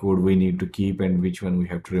which code we need to keep and which one we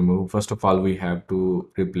have to remove. First of all, we have to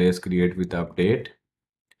replace create with update.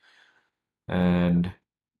 And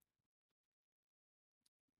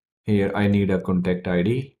here I need a contact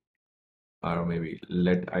ID, or maybe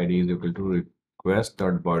let ID is equal to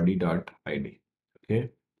request.body.id. Okay.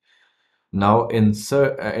 Now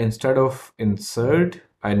insert instead of insert,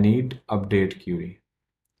 I need update query,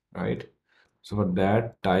 right? So for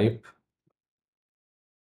that, type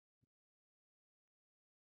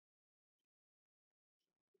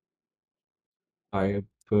type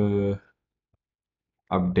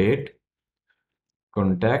update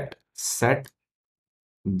contact set.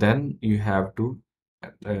 Then you have to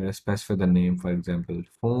specify the name. For example,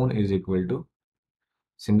 phone is equal to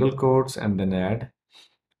single quotes, and then add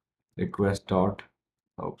request dot.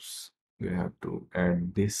 Oops, you have to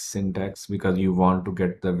add this syntax because you want to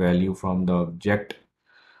get the value from the object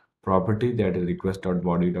property, that is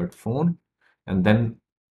request.body.phone, and then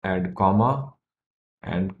add comma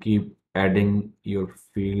and keep adding your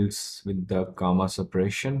fields with the comma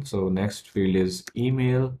separation. So next field is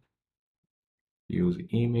email, use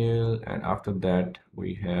email, and after that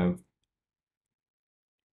we have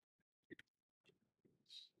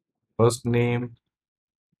first name,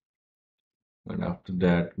 and after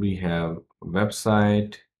that we have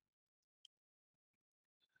website,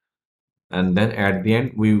 and then at the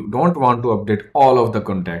end we don't want to update all of the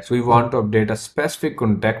contacts. We want to update a specific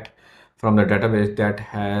contact from the database that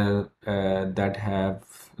has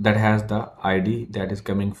the ID that is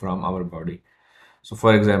coming from our body. So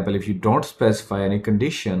for example, if you don't specify any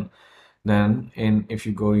condition, then if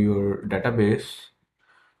you go your database,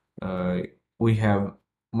 uh, we have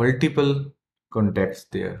multiple contacts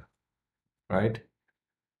there, right?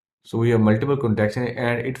 So we have multiple contacts,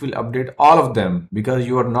 and it will update all of them because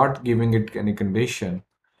you are not giving it any condition.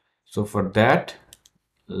 So for that,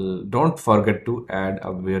 don't forget to add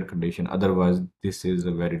a where condition. Otherwise, this is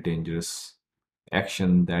a very dangerous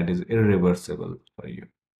action that is irreversible for you.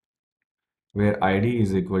 Where ID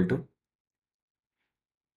is equal to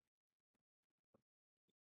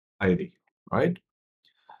ID, right?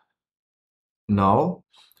 Now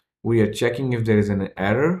we are checking if there is an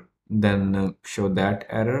error, then show that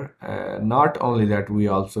error. Not only that, we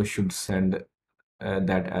also should send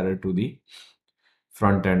that error to the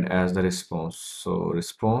front end as the response. So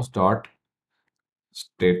response dot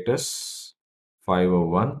status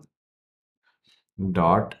 501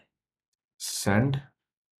 dot send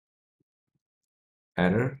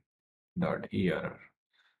error dot error.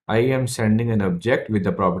 I am sending an object with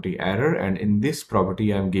the property error, and in this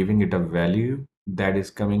property I am giving it a value that is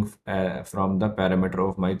coming from the parameter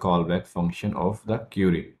of my callback function of the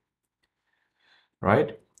query,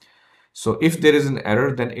 right? So if there is an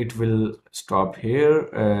error, then it will stop here.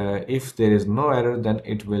 If there is no error, then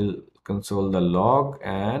it will console the log,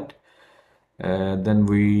 and then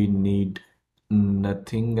we need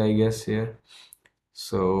nothing, I guess, here.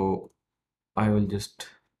 So I will just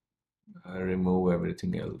remove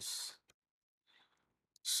everything else.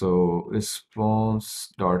 So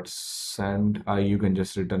response dot send, you can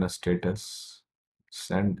just return a status.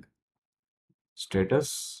 Send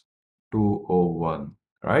status 201,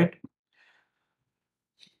 right?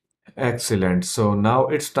 Excellent. So now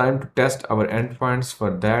it's time to test our endpoints.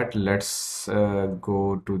 For that, let's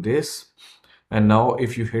go to this. And now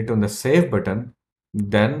if you hit on the save button,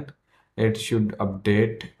 then it should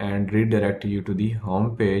update and redirect you to the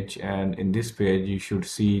home page. And in this page, you should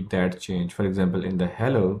see that change. For example, in the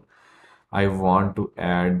hello, I want to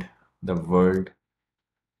add the word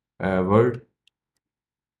uh,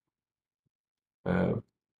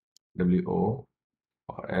 WO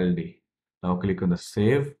or LD. Now click on the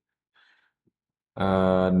save.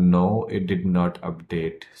 No, it did not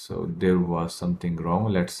update. So there was something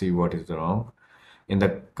wrong. Let's see what is wrong. In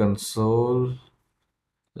the console,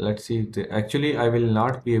 let's see. Actually, I will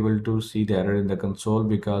not be able to see the error in the console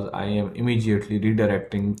because I am immediately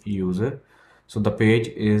redirecting user. So the page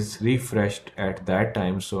is refreshed at that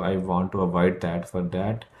time. So I want to avoid that. For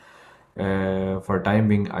that, for time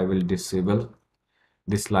being, I will disable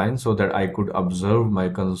this line so that I could observe my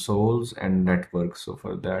consoles and network. So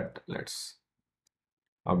for that, let's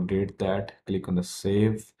update that. Click on the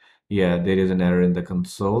save. Yeah, there is an error in the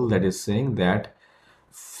console that is saying that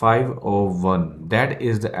 501. That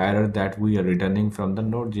is the error that we are returning from the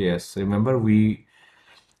Node.js. Remember, we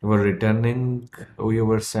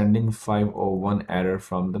were sending 501 error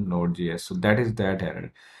from the Node.js. So that is that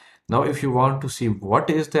error. Now, if you want to see what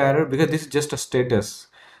is the error, because this is just a status,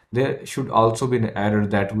 there should also be an error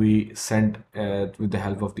that we sent with the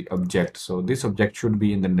help of the object. So this object should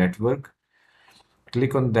be in the network.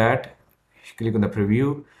 Click on that, click on the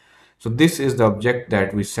preview. So this is the object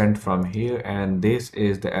that we sent from here, and this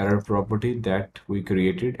is the error property that we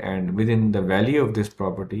created, and within the value of this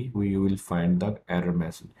property we will find the error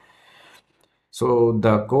message. So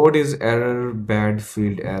the code is error bad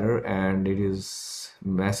field error, and it is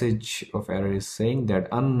message of error is saying that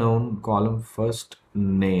unknown column first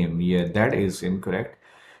name. Yeah, that is incorrect.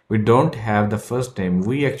 We don't have the first name,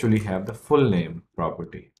 we actually have the full name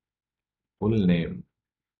property, full name.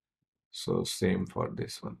 So same for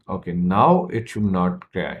this one. Okay, now it should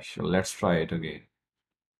not crash. So let's try it again.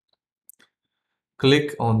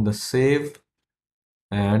 Click on the save,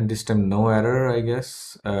 and this time no error, I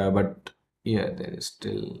guess. But yeah, there is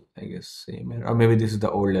still, I guess, same error. Or maybe this is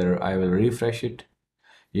the old error. I will refresh it.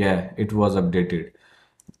 Yeah, it was updated.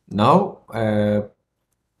 Now,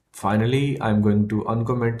 finally, I'm going to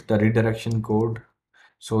uncomment the redirection code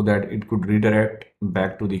so that it could redirect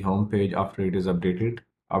back to the home page after it is updated.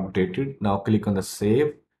 Now click on the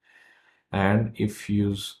save, and if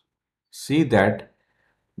you see that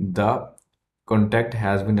the contact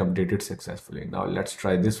has been updated successfully. Now let's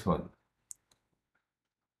try this one.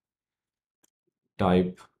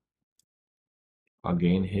 Type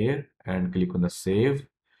again here and click on the save.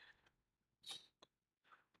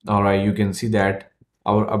 All right, you can see that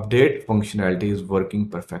our update functionality is working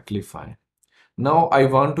perfectly fine. Now I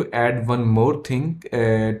want to add one more thing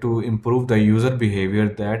to improve the user behavior.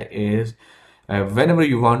 That is, whenever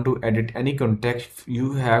you want to edit any context,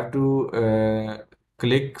 you have to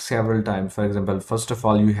click several times. For example, first of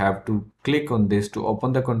all, you have to click on this to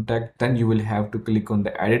open the context. Then you will have to click on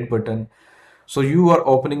the edit button. So you are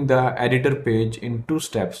opening the editor page in two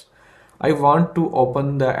steps. I want to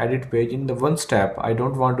open the edit page in the one step. I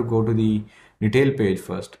don't want to go to the detail page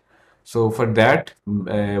first. So for that,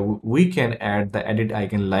 we can add the edit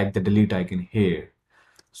icon like the delete icon here.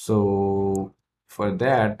 So for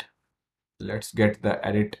that, let's get the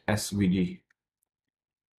edit SVG.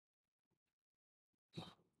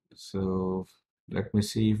 So let me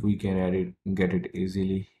see if we can get it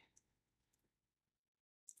easily.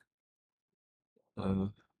 Uh,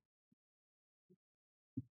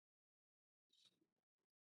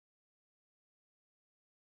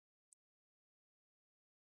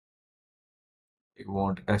 we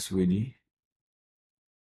want SVG.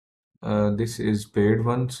 This is paid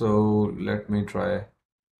one, so let me try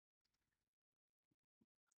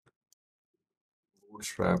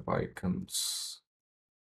bootstrap icons.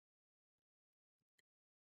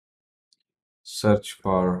 Search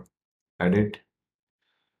for edit.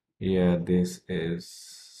 Yeah, this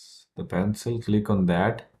is the pencil. Click on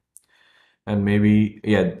that. And maybe,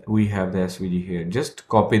 yeah, we have the SVG here. Just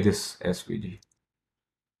copy this SVG.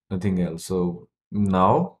 Nothing else. So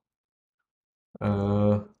now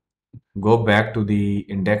uh, go back to the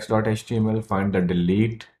index.html, find the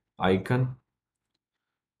delete icon.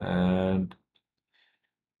 And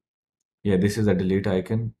yeah, this is the delete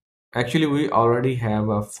icon. Actually, we already have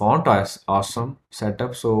a awesome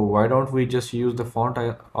setup, so why don't we just use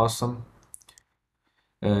the awesome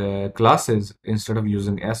classes instead of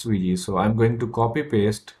using SVG? So I'm going to copy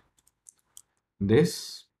paste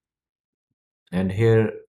this, and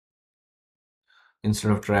here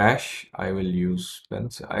instead of trash, I will use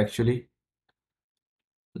pencil. Actually,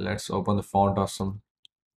 let's open the font awesome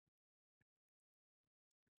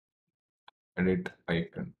edit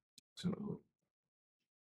icon. So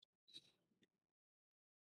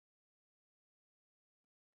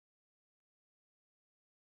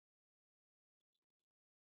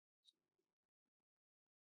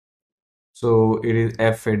so it is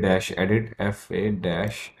fa dash edit, fa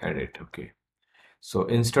dash edit. Okay. So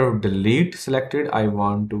instead of delete selected, I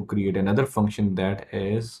want to create another function that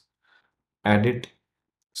is edit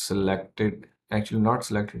selected, actually not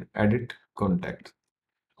selected, edit contact.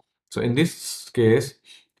 So in this case,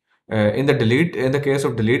 in the case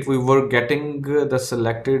of delete, we were getting the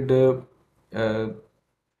selected,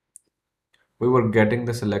 we were getting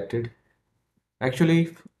the selected.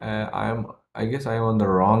 Actually, I guess I am on the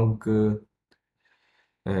wrong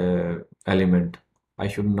element. I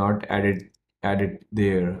should not add it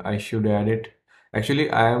there. I should add it.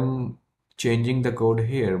 Actually, I am changing the code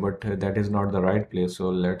here, but that is not the right place. So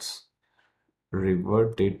let's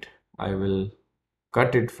revert it. I will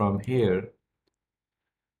cut it from here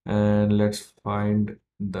and let's find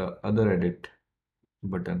the other edit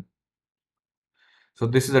button. So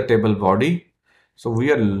this is a table body. So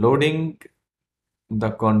we are loading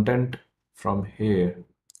the content from here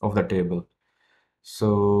of the table.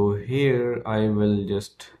 So here I will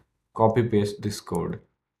just copy paste this code.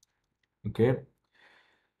 Okay.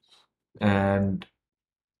 And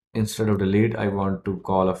instead of delete, I want to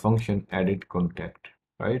call a function edit contact,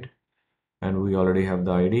 right? And we already have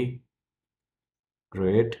the ID.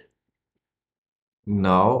 Great.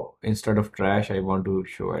 Now, instead of trash, I want to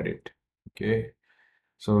show edit. Okay.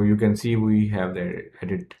 So you can see we have the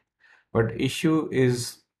edit. But issue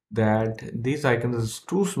is that these icons is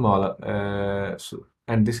too small,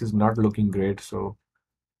 and this is not looking great. So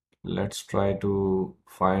let's try to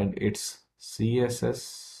find its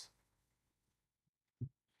CSS.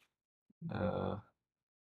 Uh,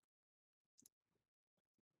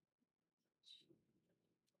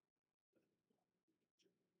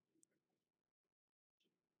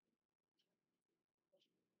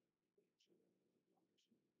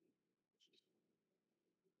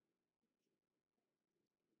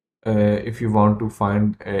 if you want to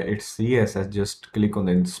find its CSS, just click on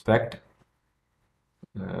the inspect.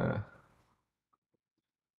 Uh,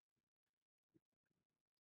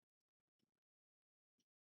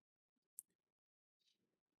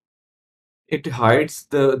 it hides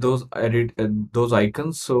those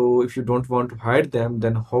icons. So if you don't want to hide them,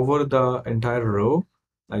 then hover the entire row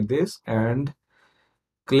like this and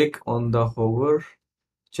click on the hover,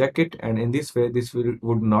 check it, and in this way this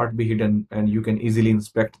would not be hidden and you can easily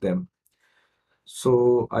inspect them.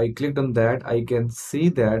 So I clicked on that. I can see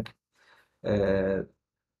that uh,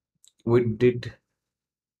 we did.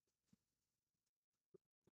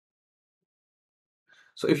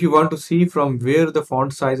 So if you want to see from where the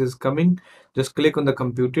font size is coming, just click on the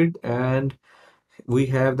computed and we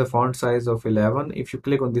have the font size of 11. If you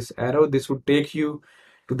click on this arrow, this would take you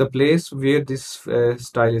to the place where this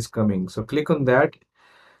style is coming. So click on that.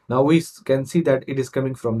 Now we can see that it is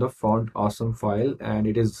coming from the font awesome file and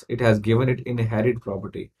it has given it inherit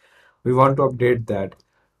property. We want to update that.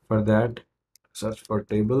 For that, search for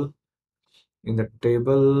table. In the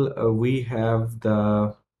table, we have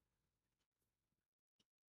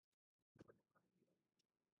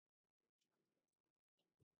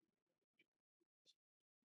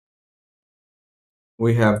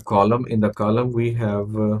column. In the column, we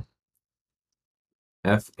have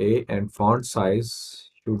FA and font size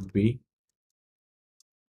should be,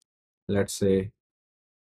 let's say,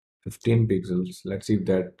 15 pixels. Let's see if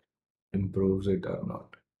that improves it or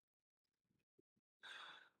not.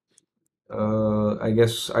 I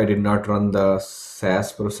guess I did not run the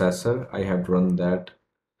SAS processor. I have run that.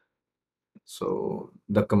 So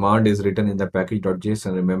the command is written in the package.js,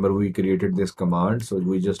 and remember we created this command. So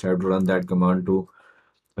we just have to run that command to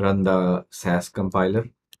run the SAS compiler.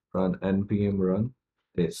 Run npm run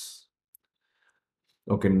this.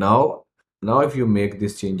 Okay, now if you make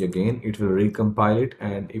this change again, it will recompile it,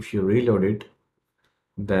 and if you reload it,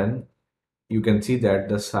 then you can see that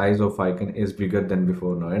the size of icon is bigger than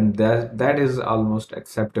before now, and that is almost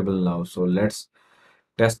acceptable now. So let's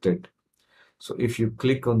test it. So if you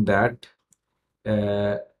click on that,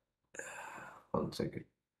 uh, one second.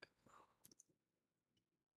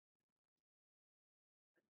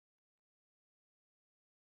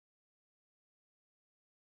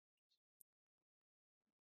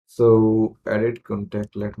 So edit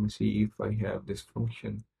contact, let me see if I have this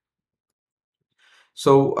function.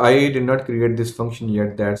 So I did not create this function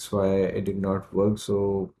yet, that's why it did not work.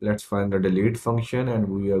 So let's find the delete function and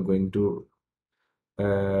we are going to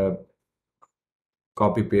uh,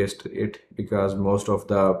 copy paste it because most of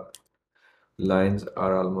the lines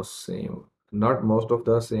are almost same. Not most of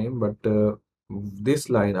the same, but this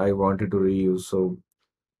line I wanted to reuse. So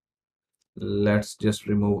let's just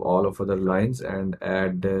remove all of other lines and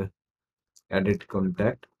add edit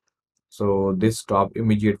contact. So this stop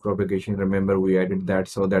immediate propagation, remember we added that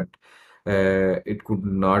so that it could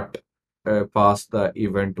not pass the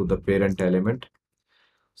event to the parent element.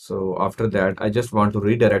 So after that, I just want to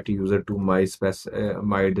redirect user to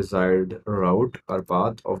my desired route or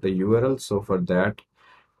path of the URL. So for that,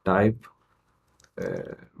 type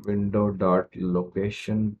window dot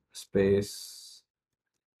location space,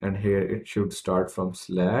 and here it should start from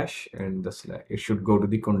slash, and the slash it should go to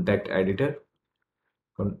the contact editor.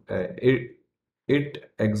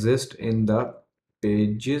 It exists in the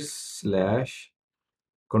pages slash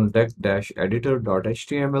contact dash editor dot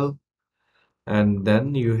html, and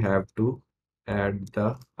then you have to add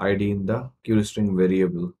the ID in the queue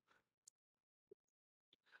variable.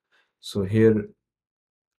 So here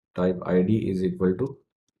type ID is equal to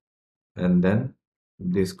and then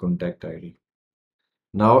this contact ID.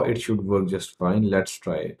 Now it should work just fine. Let's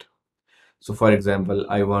try it. So for example,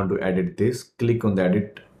 I want to edit this. Click on the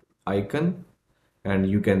edit icon and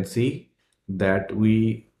you can see that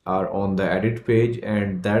we are on the edit page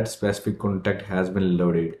and that specific contact has been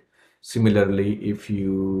loaded. Similarly, if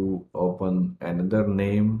you open another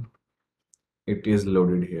name, it is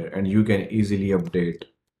loaded here and you can easily update.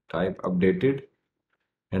 Type updated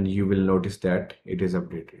and you will notice that it is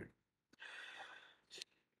updated.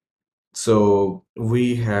 So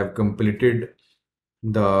we have completed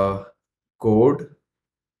the code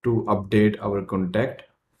to update our contact.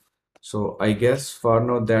 So I guess for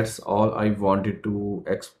now that's all I wanted to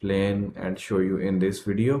explain and show you in this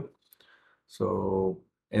video. So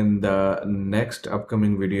in the next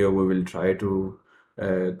upcoming video, we will try to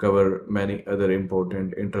cover many other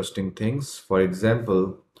important, interesting things. For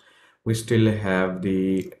example, we still have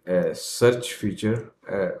the search feature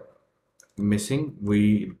missing.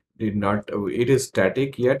 We did not, it is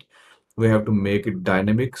static yet. We have to make it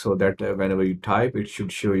dynamic so that whenever you type, it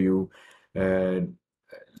should show you uh,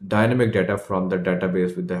 dynamic data from the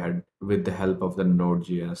database with the help of the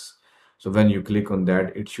Node.js. So when you click on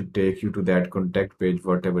that, it should take you to that contact page,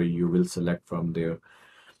 whatever you will select from there.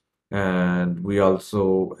 And we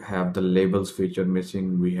also have the labels feature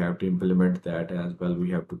missing. We have to implement that as well.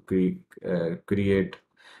 We have to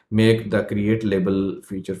make the create label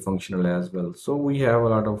feature functional as well. So we have a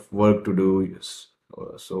lot of work to do. Yes.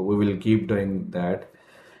 So we will keep doing that.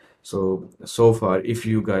 So far, if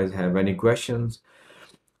you guys have any questions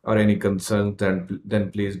or any concerns,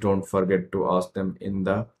 then please don't forget to ask them in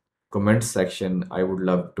the comment section. I would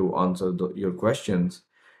love to answer your questions.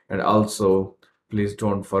 And also, please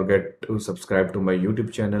don't forget to subscribe to my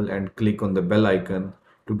YouTube channel and click on the bell icon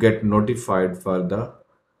to get notified for the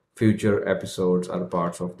future episodes or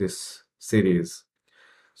parts of this series.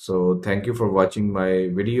 So thank you for watching my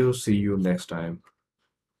video. See you next time.